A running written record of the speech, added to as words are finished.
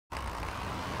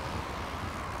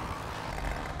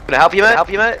Can I help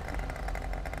you, mate?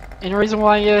 Any reason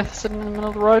why you're sitting in the middle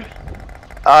of the road?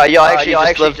 Yeah, I actually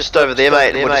live just over there,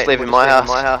 mate. We're just leaving my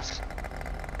house.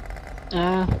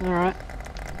 Alright.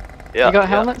 Yeah. You got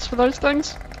helmets for those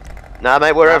things? Nah,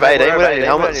 mate, we're over 18. We don't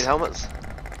need helmets.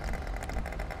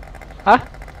 Huh?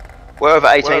 We're over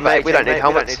 18, mate. We don't need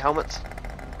helmets.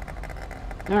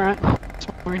 Alright.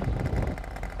 Sorry.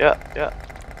 Yeah.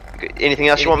 Anything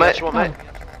else you want, mate?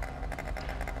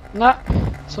 Nah.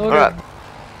 It's all Alright. good.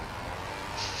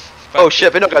 Oh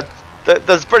shit, we're not gonna.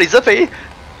 That's pretty zippy.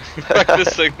 Fuck,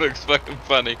 this thing looks fucking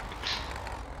funny.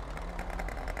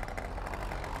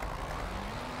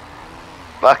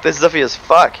 Fuck, this is zippy as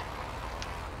fuck.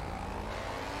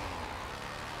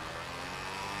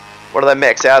 What do they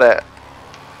max out at?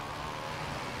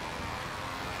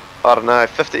 I don't know,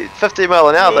 50 mile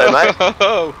an hour though, mate.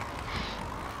 Whoa.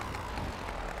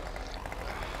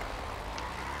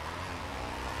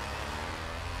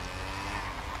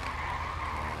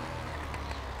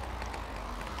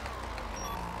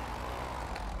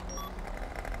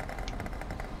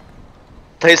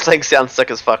 These things sound sick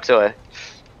as fuck too, eh?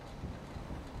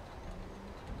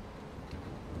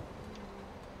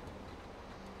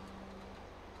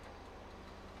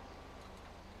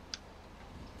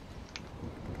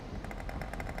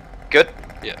 Good?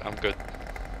 Yeah, I'm good.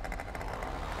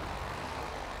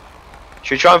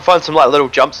 Should we try and find some like little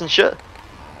jumps and shit?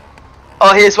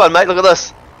 Oh, here's one, mate, look at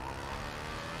this.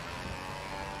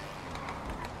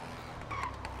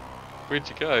 Where'd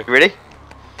you go? You ready?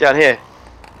 Down here.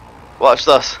 Watch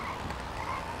this.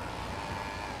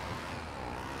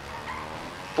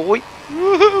 Boy.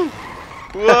 Woohoo!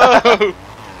 Whoa!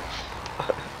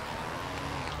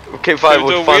 We'll keep fighting.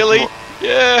 Should we do a wheelie?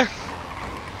 Yeah!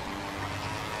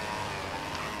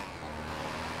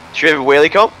 Should we have a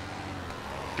wheelie comp?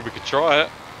 We could try it.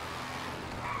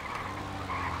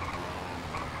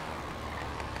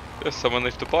 There's someone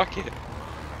left a bike here.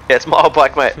 Yeah, it's my old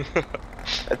bike, mate.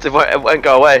 it won't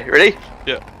go away. Ready?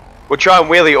 Yeah. We'll try and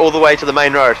wheelie all the way to the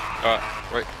main road. Alright,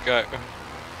 right, go.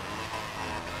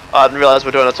 I didn't realise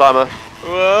we're doing a timer.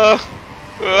 Whoa!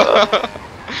 Whoa.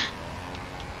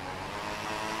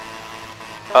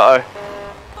 Uh-oh.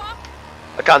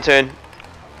 I can't turn.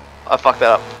 I fucked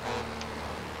that up.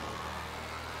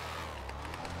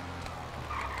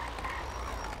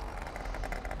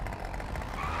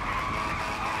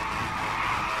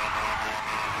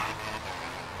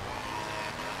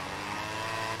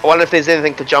 I wonder if there's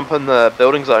anything to jump in the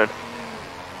building zone.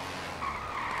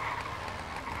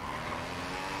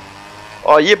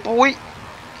 Oh yeah, boy!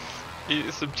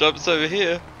 There's some jumps over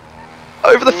here.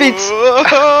 Over the fence!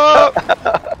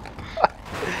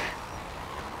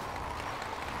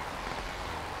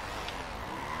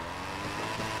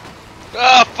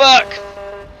 Ah, fuck!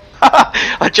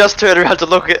 I just turned around to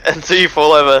look at and see you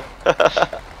fall over.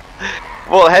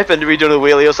 What happened? Did we do a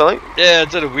wheelie or something? Yeah,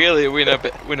 I did a wheelie.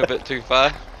 It went a bit too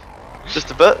far.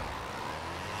 Just a bit?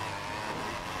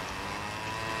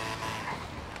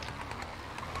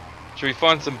 Should we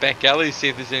find some back alleys, see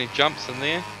if there's any jumps in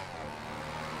there?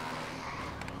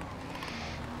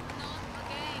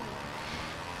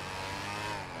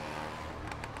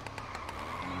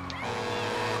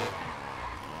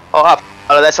 Oh, up.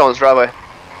 Oh, that's someone's driveway.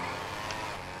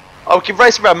 Oh, we can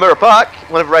race around Mirror Park.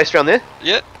 Want to race around there?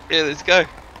 Yeah, let's go.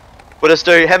 We'll just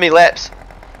do how many laps?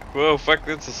 Whoa, fuck,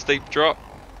 that's a steep drop.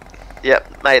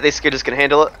 Yep, mate, these scooters can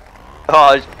handle it.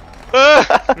 Oh.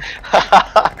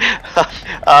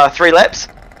 3 laps?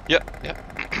 Yep.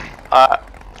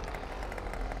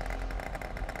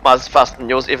 Mine's faster than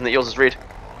yours, even though yours is red.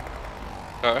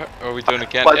 Alright, are we doing a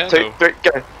countdown? 1, 2, 3,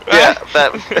 go. Yeah,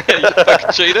 that. You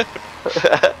fucking cheater.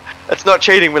 It's not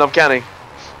cheating when I'm counting.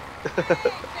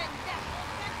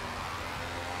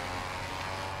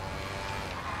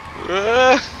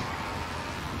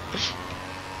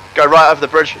 Go right over the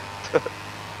bridge.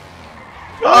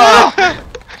 Oh!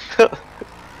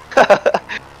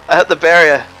 I hit the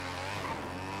barrier.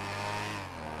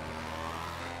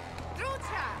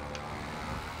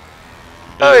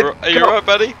 Are you alright,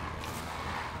 buddy?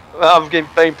 I'm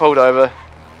being pulled over.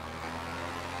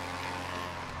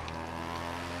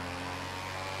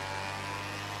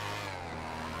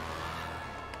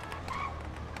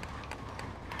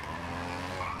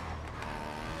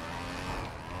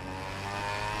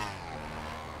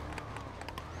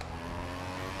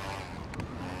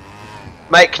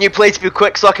 Mate, can you please be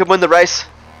quick so I can win the race?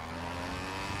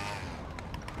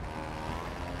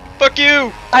 Fuck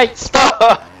you! Hey,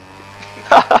 stop!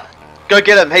 Go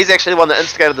get him. He's actually the one that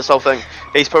instigated this whole thing.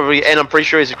 He's probably, and I'm pretty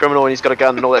sure he's a criminal and he's got a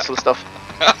gun and all that sort of stuff.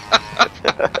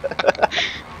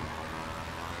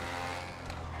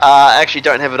 Actually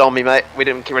don't have it on me, mate. We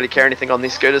didn't really carry anything on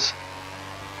these scooters.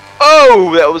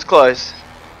 Oh, that was close.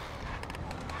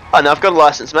 Oh no, I've got a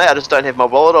license, mate. I just don't have my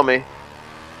wallet on me.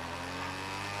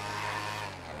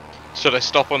 Should I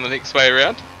stop on the next way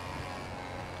around?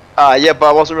 Yeah, but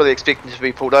I wasn't really expecting to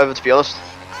be pulled over, to be honest.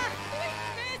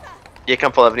 Yeah,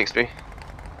 come pull over next to me.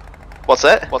 What's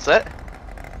that? What's that?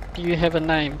 Do you have a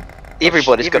name?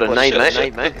 Everybody's got a name,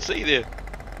 mate. Didn't see there.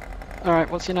 Alright,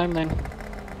 what's your name then?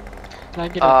 Can I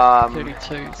get Um,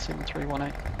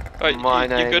 327318? Oh, My you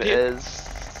name good here?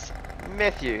 is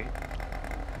Matthew.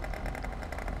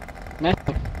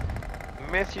 Matthew.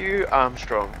 Matthew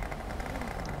Armstrong.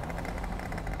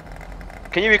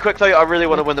 Can you be quick though? I really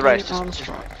want to win the race. Just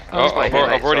Armstrong. Oh, wait I've here,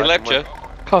 mate, already so I lapped can you.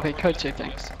 Copy, code 2,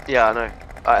 thanks. yeah, I know.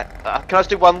 Alright, can I just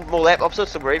do one more lap, officer,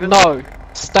 so we're even? No!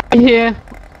 Stay here!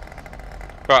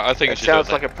 Right, I think It I should do sounds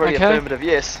that. like a pretty Okay. affirmative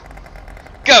yes.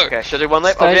 Go! Okay, should I do one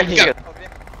lap? Stay yeah, here. good.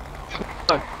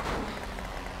 No.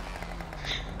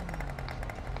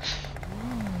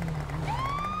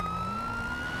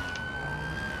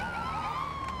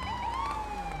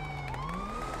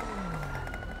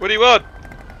 What do you want?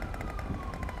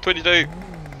 22.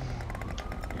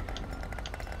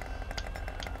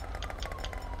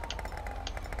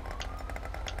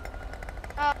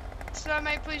 So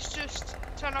mate, please just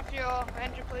turn off your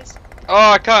engine, please.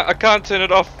 Oh, I can't turn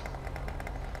it off.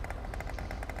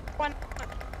 One.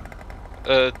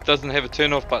 Doesn't have a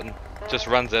turn off button. Just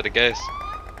runs out of gas.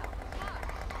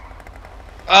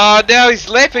 Ah, now he's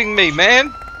lapping me,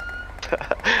 man.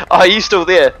 Oh, are you still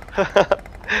there?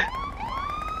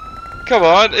 Come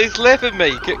on, he's lapping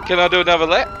me. Can I do another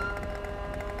lap?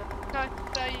 No,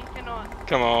 so you cannot.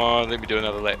 Come on, let me do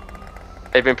another lap.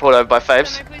 You've been pulled over by So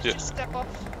Faves. mate, please Yeah. just step off.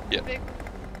 Yeah. the vehicle.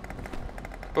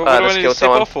 Well, what do I let's need kill to step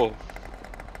someone. off for?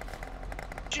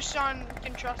 Just so I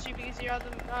can trust you because your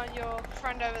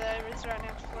friend over there is right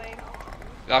now fleeing.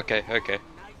 Okay, okay.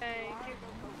 Thank you.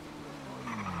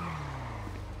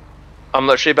 I'm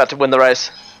literally about to win the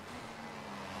race.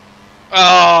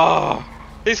 Oh,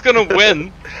 he's gonna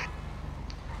win.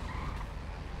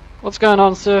 What's going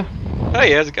on, sir?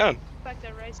 Hey, how's it going? Back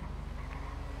to race.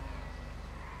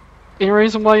 Any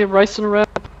reason why you're racing around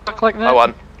the park like that? I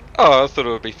won. Oh, I thought it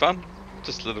would be fun.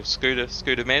 Just a little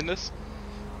scooter madness.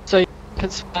 So you think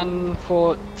it's fun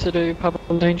to do public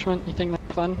endangerment? You think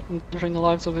that's fun? Endangering the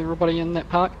lives of everybody in that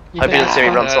park? Hope you think didn't see me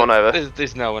it's run fun? someone over.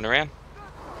 There's no one around.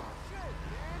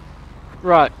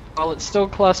 Right. Well, it's still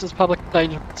classed as public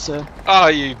endangerment, sir. Oh,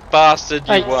 you bastard,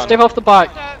 you Hey, won. step off the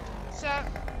bike. So,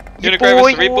 You gonna grab us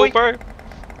boy, the Red Bull, bro?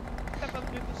 step up,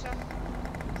 vehicle, sir.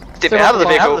 Step out of the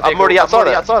vehicle. I'm already outside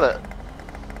it.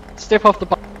 Step off the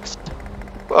bike.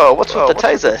 Whoa, what's with the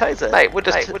taser? Mate, we're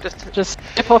just. Just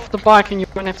step off the bike and you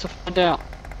won't have to find out.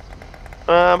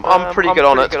 I'm pretty good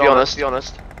on it, to be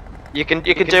honest. You can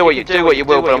do what you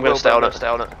will, but I'm gonna stay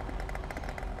on it.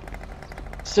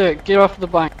 Sir, get off the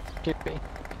bike. Get ready.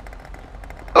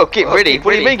 Oh, get ready.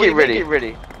 What do you mean get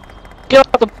ready? Get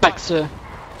off the bike, sir.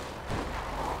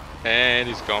 And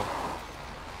he's gone.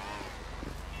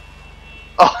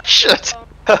 Oh shit!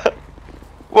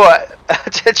 What?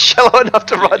 It's shallow enough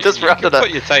to ride this round You in can put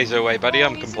it. your taser away, buddy.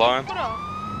 I'm He's in the compliant. water.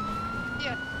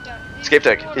 Yeah, he's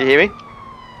Skeptic, in the can you hear me?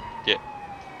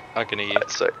 I can hear you.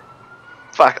 That's sick.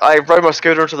 Fuck, I rode my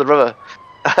scooter into the river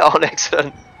on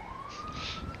accident.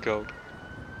 Gold.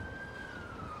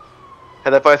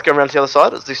 Have they both gone around to the other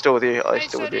side? Is he still with you? Oh, he's Hey,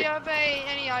 still so with do you you. have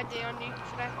any ID on you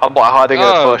today? I'm by hiding in a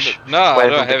Oh, bush. no, I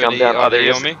waiting don't for him to have come any down. Oh, there he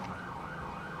ID is. on me.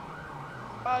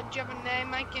 Do you have a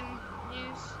name I can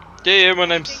use? Yeah, my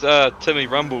name's Timmy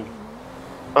Rumble.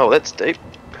 Oh, that's deep.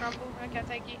 Rumble? Okay,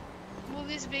 thank you. Will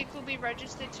this vehicle be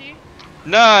registered to you?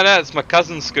 No, it's my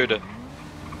cousin's scooter.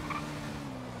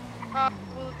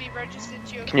 Will it be registered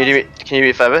to your Can you do me? Can you do me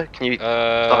a favour? Can you?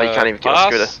 Oh, you can't even get a pass?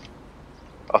 scooter.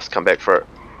 I'll just come back for it.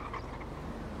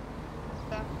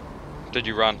 Did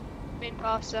you run? Mean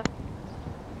passer.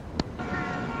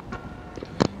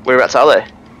 Whereabouts are they?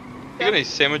 You got any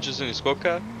sandwiches in your squad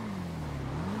car?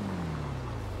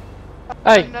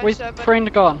 Hey, No, where's sir, but-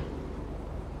 friend gone?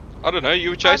 I don't know, you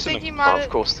were I chasing think he him. might Oh, have. of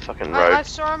course, the fucking I road.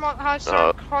 saw him. I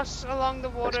saw him cross along the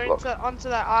water blocked. onto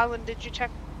that island. Did you check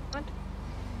the island?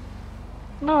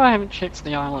 No, I haven't checked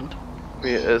the island.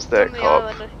 Where is On that the cop?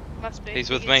 island, it must be. He's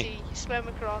with because me. He swam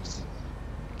across.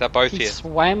 They're both He here.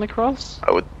 swam across?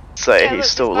 I would say Yeah, he's look,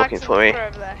 still his looking bike's for in me. the water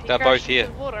over there. He They're both crashed here.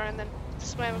 into the water and then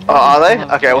swam Oh, across. are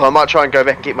they? Okay, well I might try and go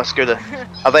back and get my scooter.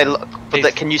 Are they? But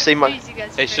He's- can you see my? Easy,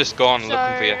 guys, He's okay. just gone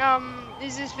looking for you.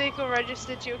 Is this vehicle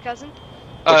registered to your cousin?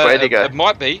 Which way did he go? It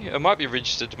might be. It might be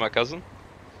registered to my cousin.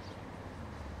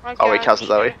 Okay, Oh, we I'm cousins,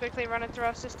 just are we? gonna quickly run it through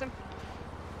our system.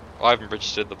 I haven't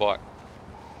registered the bike.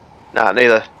 Nah,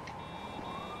 neither.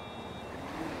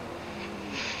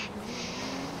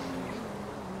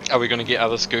 Are we gonna get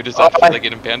other scooters Oh, after they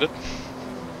get impounded?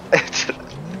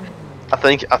 I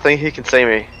think he can see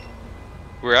me.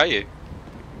 Where are you?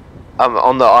 I'm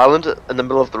on the island in the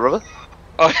middle of the river.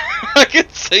 Oh, I can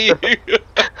see you.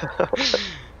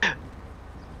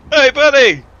 Hey,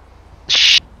 buddy!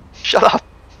 Shut up.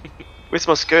 Where's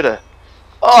my scooter?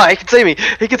 Oh, he can see me.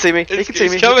 He can see me. He can see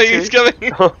me. He's coming. He's coming.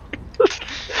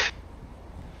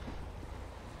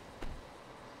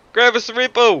 Grab us a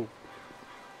Red Bull.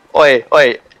 Oi,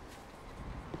 oi.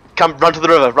 Come, run to the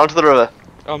river. Run to the river.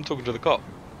 Oh, I'm talking to the cop.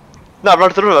 No, run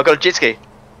to the river. I've got a jet ski.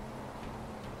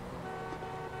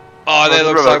 Oh, that to the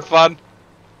looks so river. fun.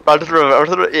 Run to the river. Run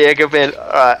to the river. Yeah, good man.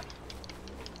 Alright.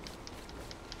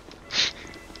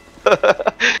 Go,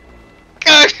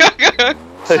 go, go.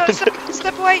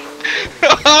 Step away.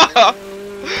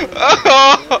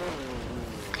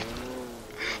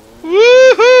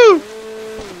 Woohoo!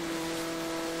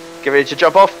 Get ready to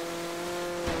jump off.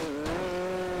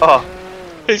 Oh.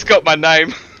 He's got my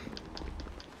name.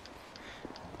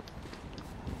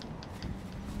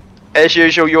 As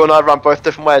usual, you and I run both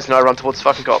different ways, and I run towards the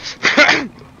fucking cops.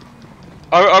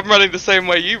 I'm running the same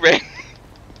way you ran.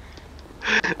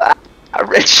 I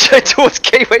ran straight towards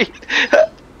Kiwi.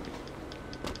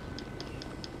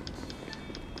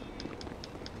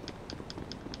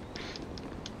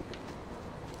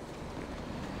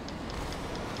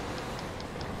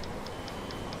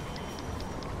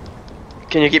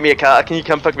 Can you get me a car? Can you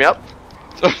come pick me up?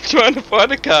 I'm trying to find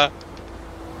a car.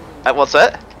 What's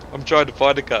that? I'm trying to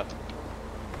find a car.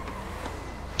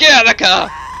 Get out of the car!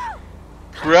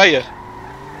 Where are you?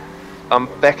 I'm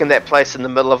back in that place in the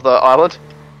middle of the island.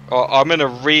 Oh, I'm in a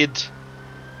red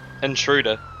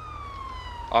intruder.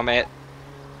 I'm at.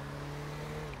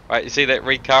 Right, you see that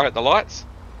red car at the lights?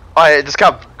 Oh yeah, just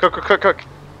come. Quick, quick, quick, quick.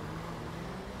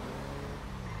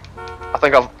 I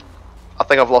think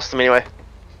I've lost him anyway.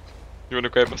 You want to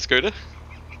grab my scooter?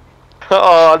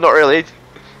 Oh, not really.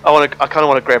 I kind of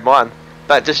want to grab mine,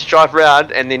 but just drive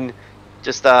around and then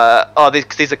just oh,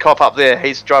 there's a cop up there.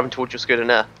 He's driving towards your scooter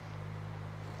now.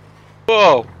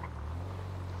 Whoa!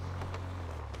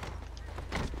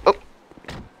 Oh.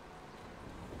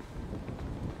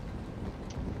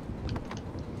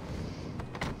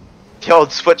 The old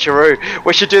switcheroo.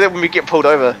 We should do that when we get pulled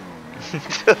over.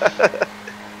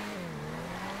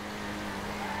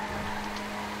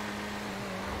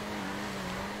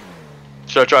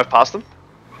 Should I drive past them?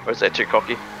 Or is that too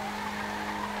cocky?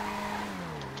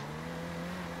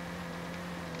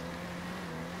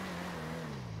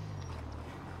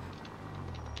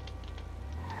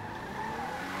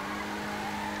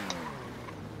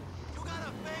 You got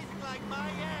a face like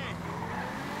my ass.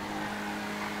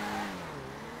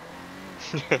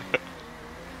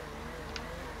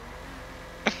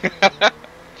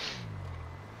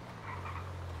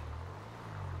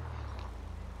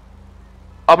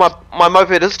 Oh, my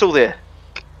moped is still there.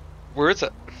 Where is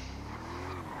it?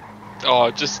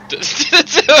 Oh, just what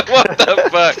the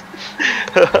fuck?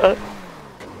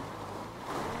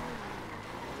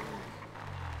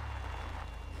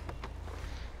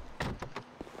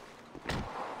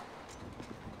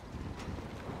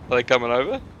 Are they coming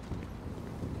over?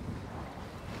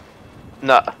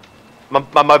 No, my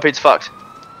moped's fucked.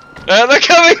 They're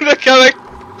coming! They're coming!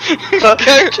 It's not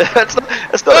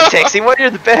a taxi. Why are you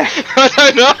in the back? I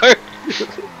don't know.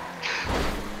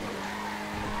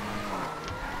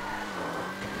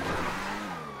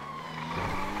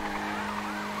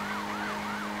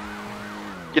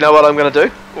 You know what I'm gonna do?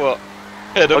 What?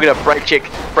 Hit him. I'm gonna brake check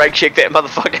that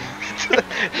motherfucker.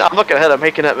 No, I'm not gonna hit him. He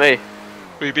can hit me.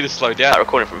 Well, you better slow I'm down.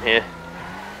 recording from here.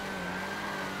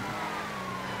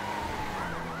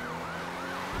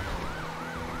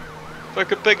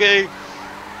 Fucking piggy.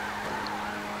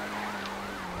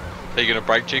 Are you gonna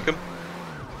brake check him?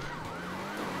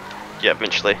 Yeah,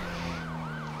 eventually.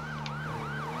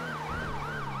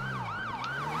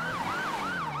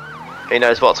 He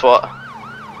knows what's what.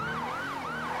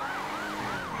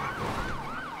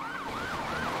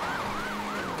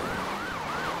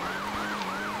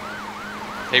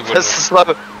 He wouldn't. This is slow.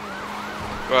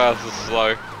 Wow, this is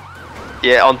slow.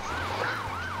 Yeah, on.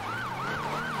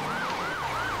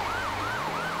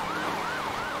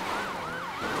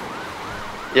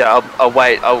 Yeah, I'll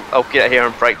wait. I'll get out here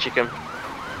and brake check him.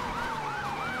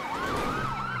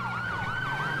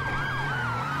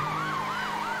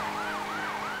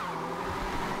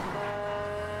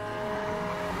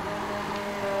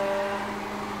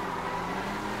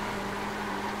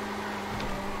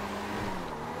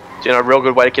 Do you know a real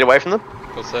good way to get away from them?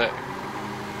 What's that?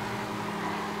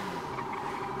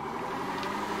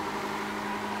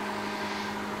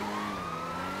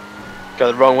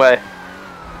 Go the wrong way.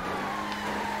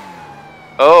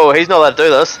 Oh, he's not allowed to do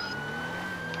this.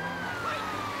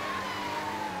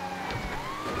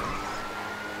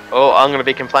 Oh, I'm going to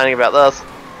be complaining about this.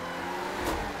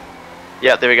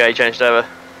 Yep, there we go, he changed over.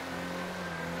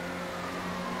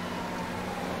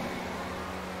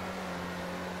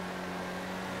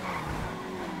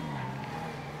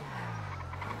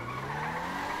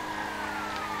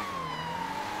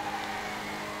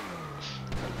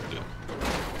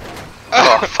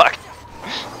 Oh, fuck.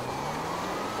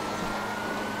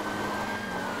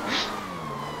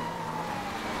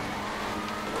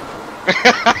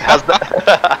 How's that?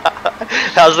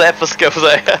 How's that for skills,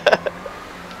 eh?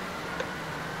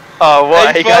 Oh,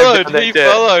 what? He goes followed. down He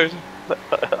that followed.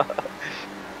 dirt.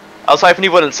 I was hoping he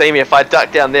wouldn't see me. If I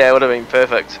ducked down there, it would have been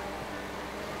perfect.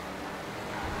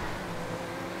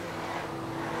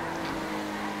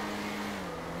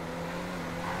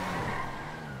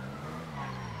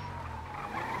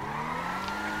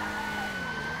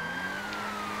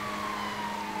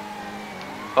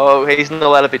 Oh, he's not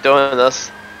allowed to be doing this.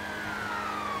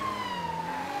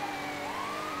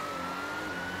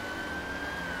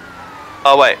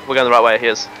 Oh wait, we're going the right way,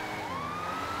 here's.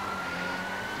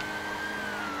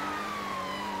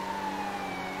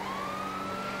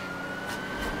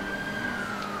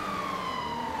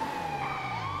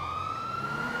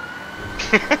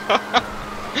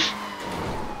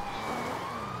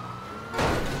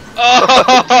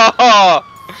 Oh!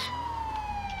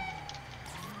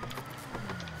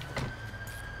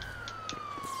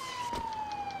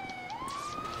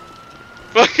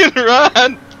 Fucking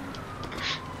run!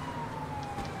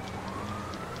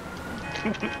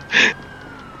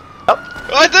 Oh.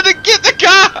 I didn't get the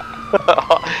car!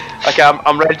 Okay,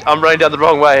 I'm running down the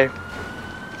wrong way.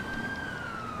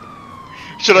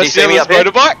 Should Can I you see steal me his up here?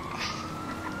 motorbike?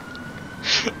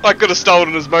 I could have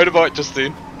stolen his motorbike just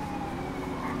then.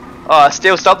 Oh,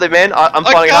 steal something, man. I'm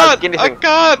finding it hard to get I anything.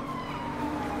 can't!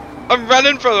 I'm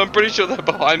running from them, I'm pretty sure they're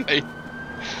behind me.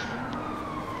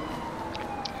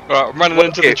 Alright, I'm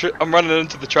running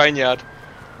into the train yard.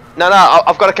 No,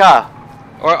 I've got a car.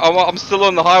 Alright, I'm still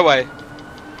on the highway.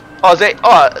 Oh, is that?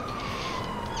 Oh,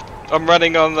 I'm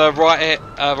running on the right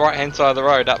hand side of the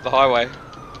road up the highway.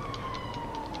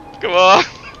 Come on!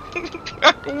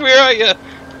 Where are you?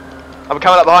 I'm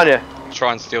coming up behind you.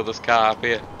 Try and steal this car up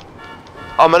here.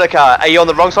 I'm in a car. Are you on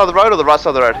the wrong side of the road or the right side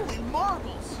of the road? Holy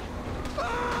marbles!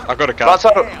 I got a car. Right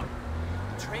side. Of...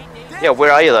 Damn. Yeah,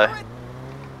 where are you though?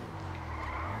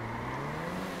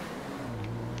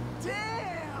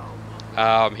 Damn!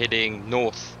 I'm heading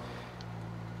north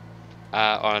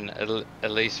on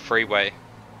Elise Freeway.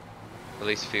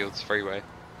 Elise Fields Freeway.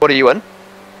 What are you in?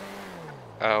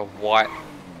 White.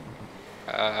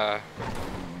 I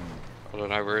don't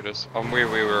know where it is. I'm where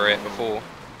we were at before.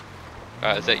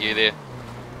 Is that you there?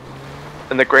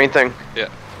 In the green thing. Yeah.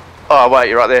 Oh wait,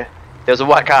 you're right there. There's a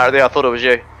white car there. I thought it was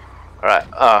you. All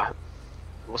right.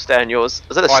 We'll stay on yours.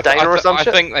 Is it a Stainer or some I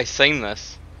shit? think they seen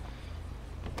this.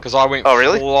 Because I went Oh,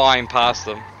 really? flying past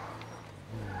them.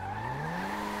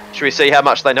 Should we see how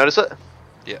much they notice it?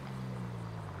 Yeah.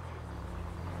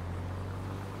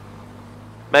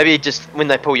 Maybe just when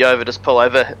they pull you over, just pull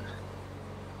over.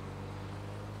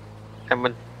 And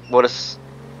when what is?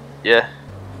 Yeah.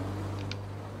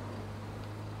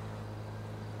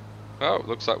 Oh,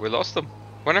 looks like we lost them.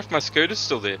 Wonder if my scooter's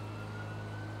still there.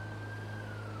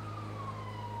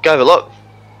 Go have a look.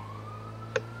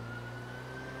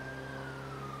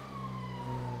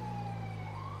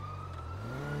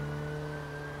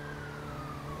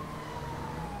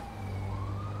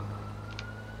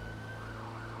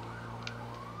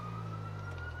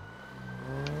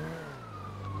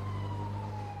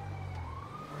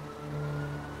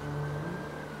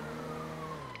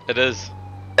 It is.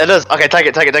 It is. Okay, take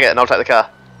it, and I'll take the car.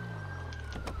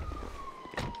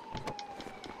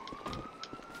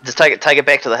 Just take it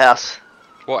back to the house.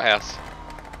 What house?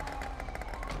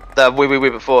 The where we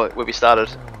were before, where we started.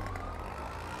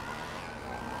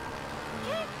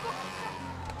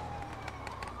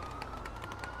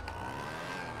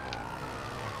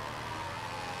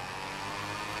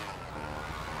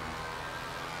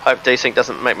 Hope desync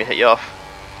doesn't make me hit you off.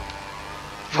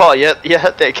 Oh yeah, you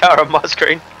hit that car on my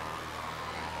screen.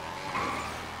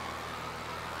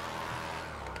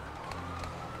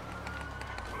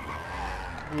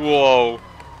 Whoa.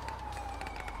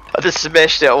 I just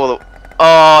smashed out all the...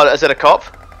 Oh, is that a cop?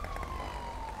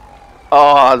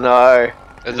 Oh no.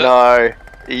 Is it? No.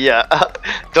 Yeah.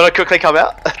 Do I quickly come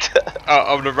out?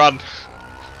 Oh, I'm gonna run.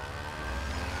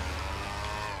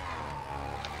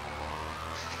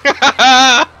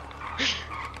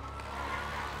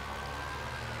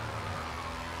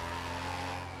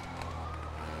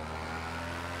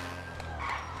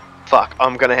 Fuck,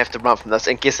 I'm gonna have to run from this.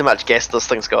 And guess how much gas this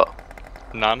thing's got?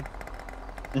 None.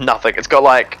 Nothing. It's got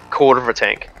like quarter of a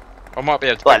tank. I might be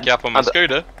able to Like, pick you up on my under-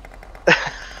 scooter.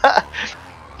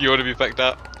 You want to be picked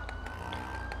up?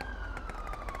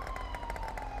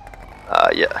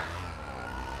 Yeah.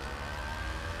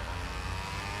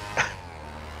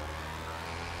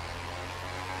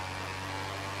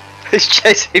 He's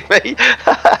chasing me.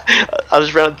 I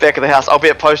just ran at the back of the house. I'll be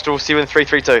at postal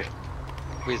 7332.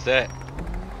 Where's that?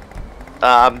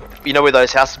 You know where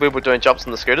those houses were doing jumps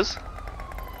on the scooters?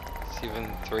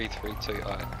 7332.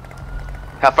 Alright.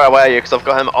 How far away are you? Because I've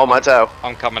got him on my tail.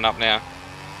 I'm coming up now.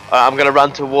 I'm gonna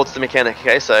run towards the mechanic.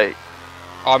 Okay, so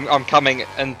I'm coming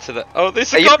into the. Oh,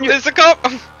 there's Are a you- cop! There's a cop!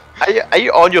 are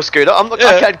you on your scooter? I'm not. Yeah.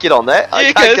 I can't get on that. I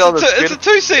Yeah, can't get on the it's a scooter.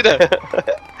 two-seater.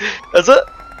 Is it?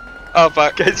 Oh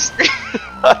fuck!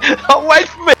 Oh, wait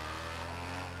for me.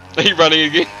 Are you running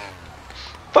again?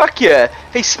 Fuck yeah.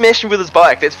 He's smashing with his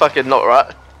bike. That's fucking not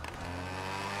right.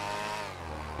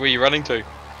 Where are you running to?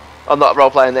 I'm not role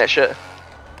playing that shit.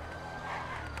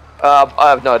 I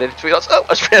have no idea. To be honest. Oh,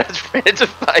 I just ran into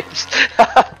face.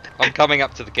 I'm coming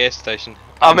up to the gas station.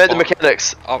 I'm at the fine.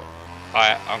 mechanics. Oh,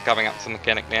 I'm coming up to the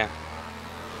mechanic now.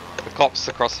 The cop's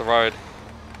across the road.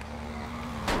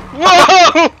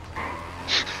 Whoa!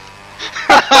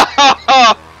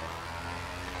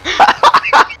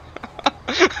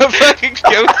 I fucking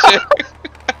killed you.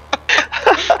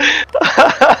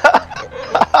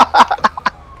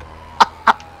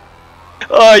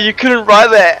 Oh, you couldn't write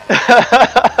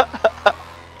that.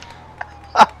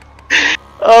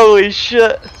 Holy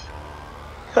shit.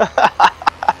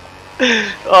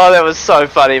 Oh, that was so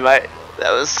funny, mate.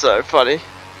 That was so funny.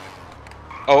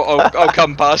 I'll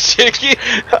come past you. I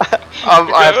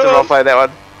have to roleplay that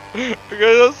one.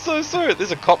 Okay, I'm so sorry.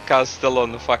 There's a cop car still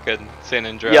on the fucking San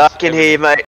Andreas. Yeah, I can hear you, mate.